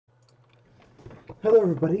Hello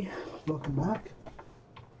everybody, welcome back.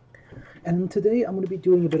 And today I'm going to be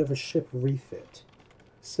doing a bit of a ship refit.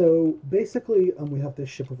 So basically we have this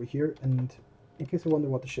ship over here, and in case you're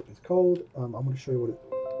wondering what the ship is called, I'm going to show you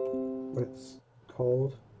what it's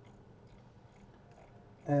called.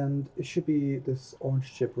 And it should be this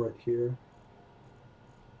orange ship right here.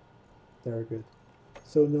 Very good.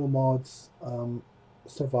 So no mods,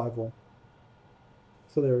 survival.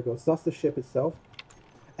 So there we go. So that's the ship itself.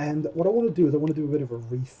 And what I want to do is I want to do a bit of a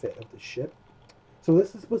refit of the ship. So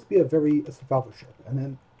this is supposed to be a survival ship, and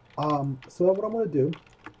then so what I'm going to do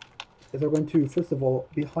is I'm going to, first of all,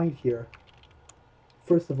 behind here,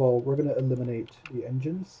 first of all, we're going to eliminate the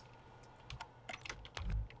engines.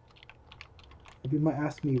 And you might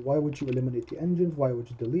ask me, why would you eliminate the engines? Why would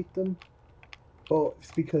you delete them? Well,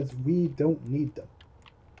 it's because we don't need them,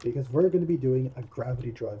 because we're going to be doing a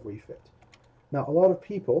gravity drive refit. Now, a lot of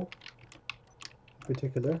people, in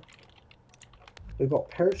particular, they've got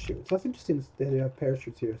parachutes. That's interesting that they have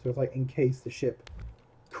parachutes here. So it's like, in case the ship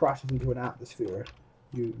crashes into an atmosphere,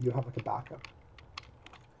 you have like a backup.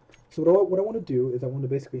 So what I want to do is I want to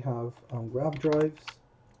basically have grav drives,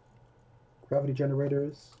 gravity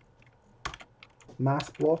generators,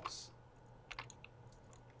 mass blocks,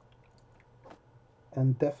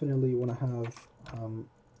 and definitely want to have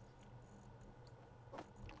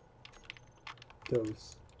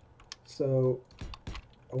those. So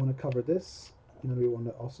I want to cover this, and then we want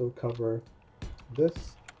to also cover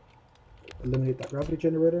this, eliminate that gravity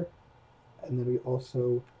generator, and then we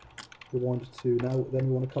also want to we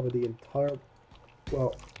want to cover the entire,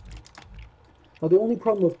 well, now the only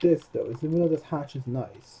problem with this though is, even though this hatch is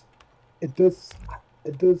nice, it does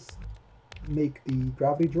make the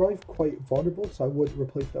gravity drive quite vulnerable, so I would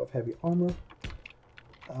replace that with heavy armor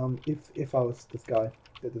if I was this guy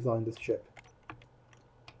that designed this ship.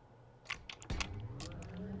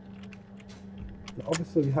 Now,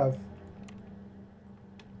 obviously we have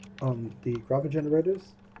the gravity generators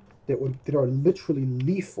that are literally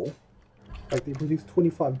lethal. Like, they produce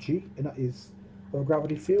 25G, and that is a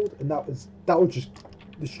gravity field, and that would just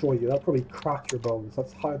destroy you. That'll probably crack your bones.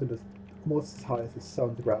 That's higher than almost as high as the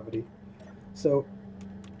sun's gravity. So,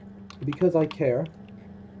 because I care,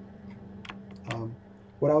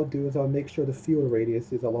 what I would do is I would make sure the field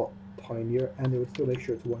radius is a lot tinier, and it would still make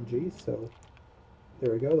sure it's 1G. So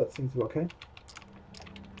there we go. That seems to be okay.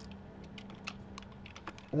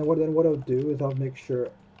 And then what I would do is I would make sure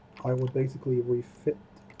I would basically refit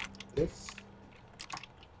this,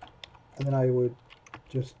 and then I would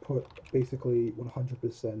just put basically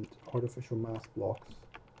 100% artificial mass blocks.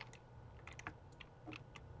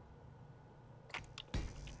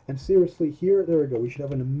 And seriously, here, there we go. We should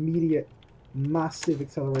have an immediate massive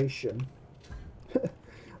acceleration.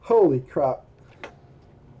 Holy crap.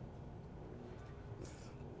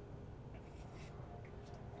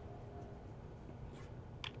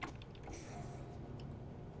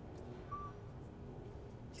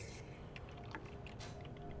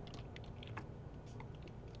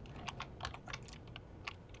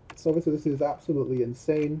 So obviously this is absolutely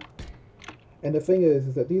insane. And the thing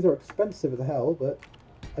is that these are expensive as hell, but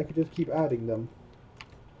I could just keep adding them.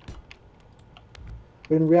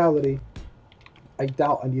 But in reality, I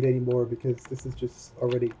doubt I need any more, because this is just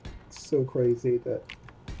already so crazy that,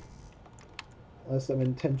 unless I'm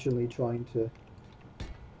intentionally trying to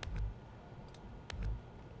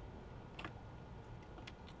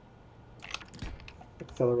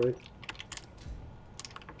accelerate.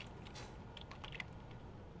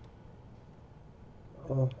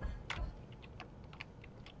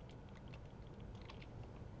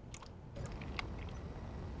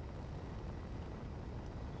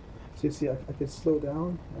 So you see, I can slow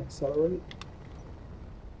down and accelerate.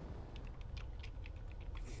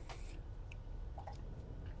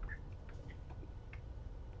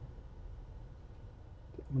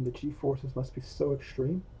 When the G-forces must be so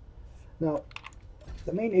extreme. Now,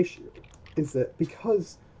 the main issue is that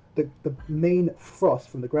because the main thrust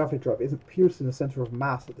from the gravity drive isn't piercing the center of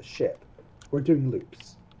mass of the ship, we're doing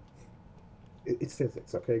loops. It's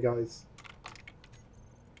physics, okay, guys?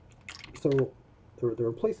 So the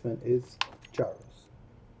replacement is gyros.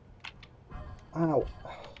 Ow.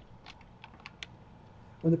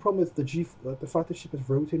 And the problem is the fact the ship is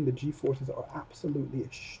rotating, the G-forces are absolutely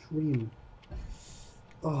extreme.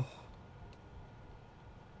 Oh.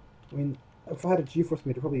 I mean, if I had a G-force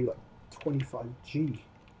meter, probably like 25G.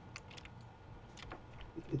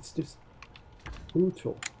 It's just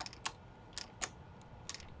brutal.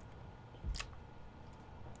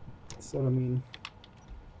 So I mean,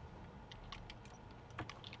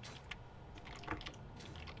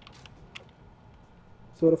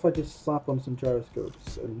 so what if I just slap on some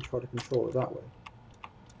gyroscopes and try to control it that way?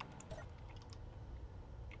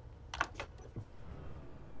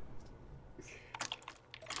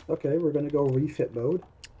 Okay, we're going to go refit mode,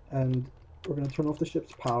 and we're going to turn off the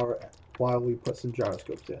ship's power while we put some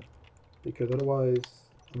gyroscopes in, because otherwise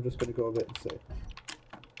I'm just going to go a bit insane.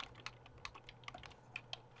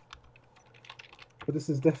 But this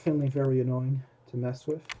is definitely very annoying to mess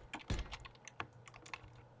with.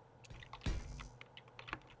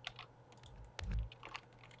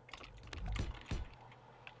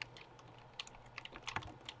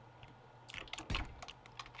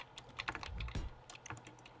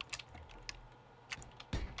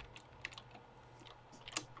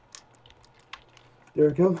 There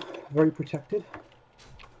we go, very protected.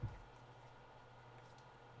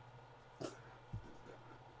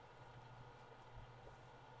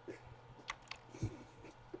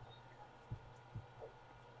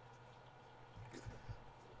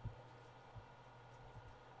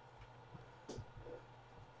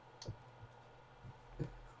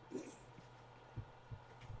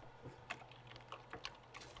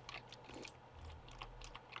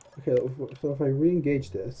 Okay, so if I re-engage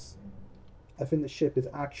this, I think the ship is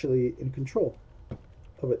actually in control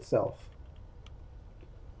of itself.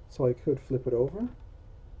 So I could flip it over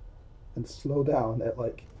and slow down at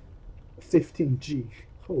like 15G.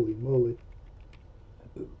 Holy moly.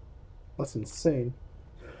 That's insane.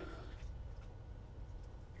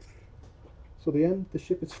 So the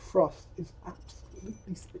ship's thrust is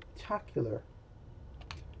absolutely spectacular.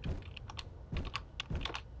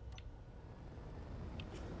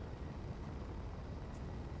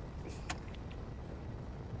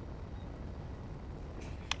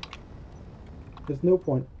 There's no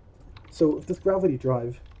point. So if this gravity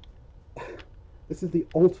drive, this is the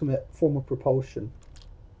ultimate form of propulsion.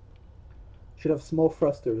 Should have small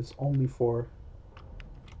thrusters only for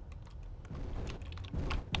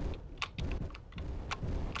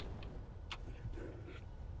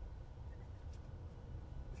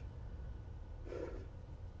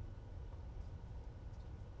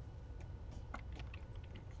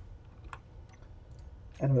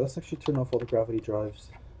anyway, let's actually turn off all the gravity drives.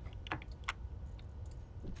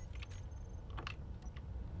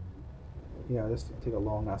 Yeah, this will take a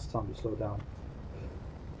long ass time to slow down.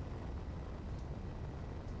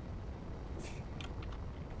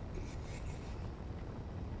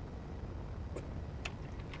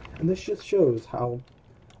 And this just shows how,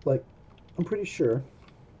 like, I'm pretty sure,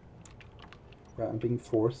 right, I'm being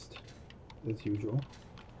forced, as usual.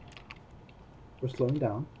 We're slowing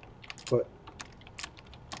down, but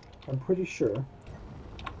I'm pretty sure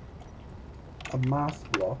a mass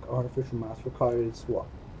block, artificial mass, requires, what,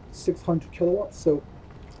 600 kilowatts? So,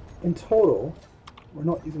 in total, we're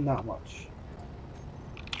not using that much.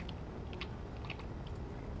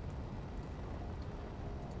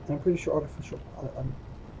 And I'm pretty sure artificial...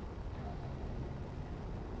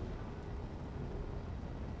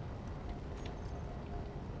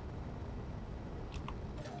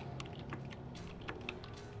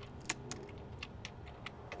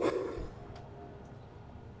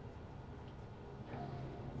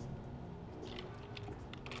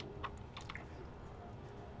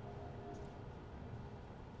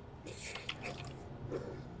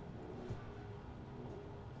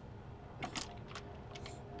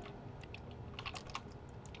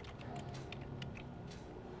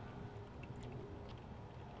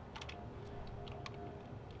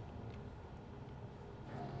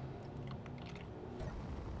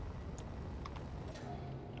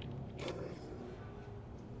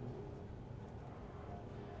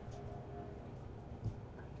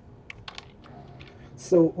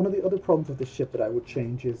 So one of the other problems with the ship that I would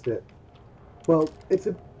change is that, well,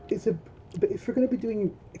 but if you're going to be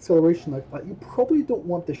doing acceleration like that, you probably don't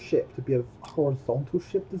want the ship to be a horizontal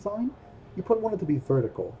ship design. You probably want it to be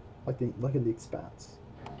vertical, like in the Expanse.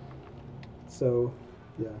 So,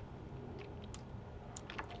 yeah.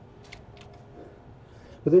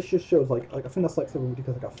 But this just shows like I think that's like something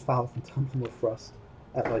because like 1,000 times more thrust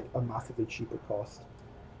at like a massively cheaper cost.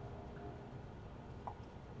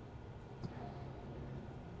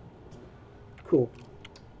 Cool.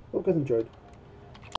 Hope you guys enjoyed.